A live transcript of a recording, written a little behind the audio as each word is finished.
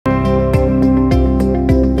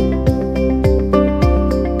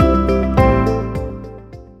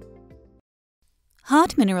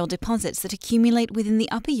Hard mineral deposits that accumulate within the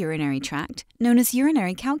upper urinary tract, known as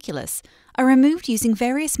urinary calculus, are removed using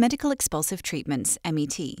various medical expulsive treatments,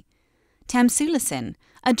 MET. Tamsulosin,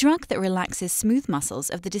 a drug that relaxes smooth muscles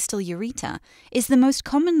of the distal ureter, is the most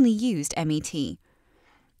commonly used MET.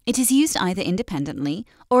 It is used either independently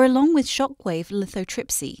or along with shockwave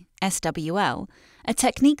lithotripsy, SWL, a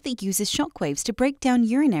technique that uses shockwaves to break down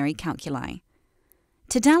urinary calculi.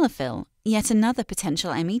 Tadalafil, yet another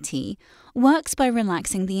potential MET, works by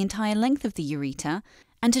relaxing the entire length of the ureter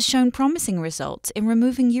and has shown promising results in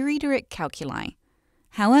removing ureteric calculi.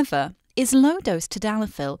 However, is low-dose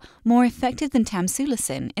tadalafil more effective than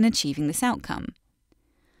tamsulosin in achieving this outcome?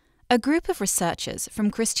 A group of researchers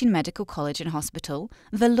from Christian Medical College and Hospital,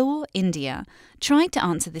 Vellore, India, tried to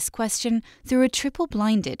answer this question through a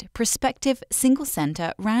triple-blinded, prospective,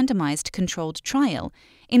 single-center, randomized controlled trial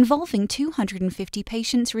involving 250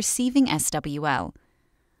 patients receiving SWL.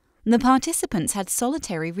 The participants had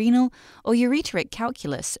solitary renal or ureteric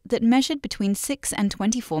calculus that measured between 6 and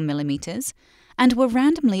 24 millimeters and were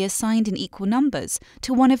randomly assigned in equal numbers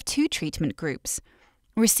to one of two treatment groups,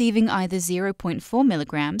 receiving either 0.4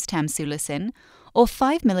 milligrams tamsulosin or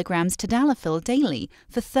 5 milligrams tadalafil daily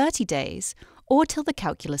for 30 days or till the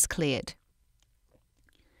calculus cleared.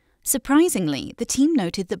 Surprisingly, the team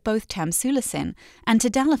noted that both tamsulosin and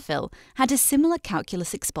tadalafil had a similar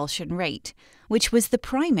calculus expulsion rate, which was the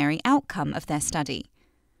primary outcome of their study.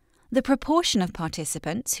 The proportion of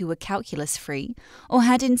participants who were calculus-free or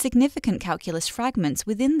had insignificant calculus fragments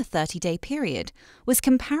within the 30-day period was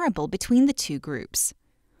comparable between the two groups.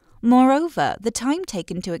 Moreover, the time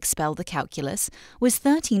taken to expel the calculus was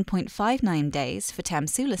 13.59 days for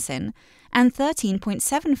tamsulosin and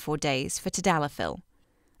 13.74 days for tadalafil,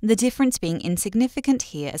 the difference being insignificant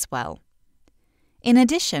here as well. In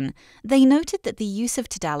addition, they noted that the use of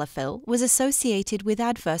tadalafil was associated with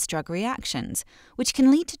adverse drug reactions, which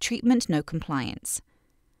can lead to treatment no compliance.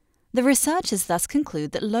 The researchers thus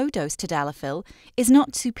conclude that low-dose tadalafil is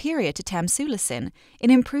not superior to tamsulosin in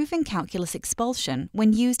improving calculus expulsion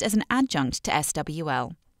when used as an adjunct to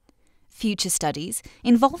SWL. Future studies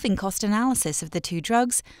involving cost analysis of the two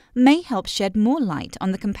drugs may help shed more light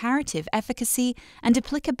on the comparative efficacy and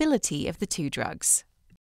applicability of the two drugs.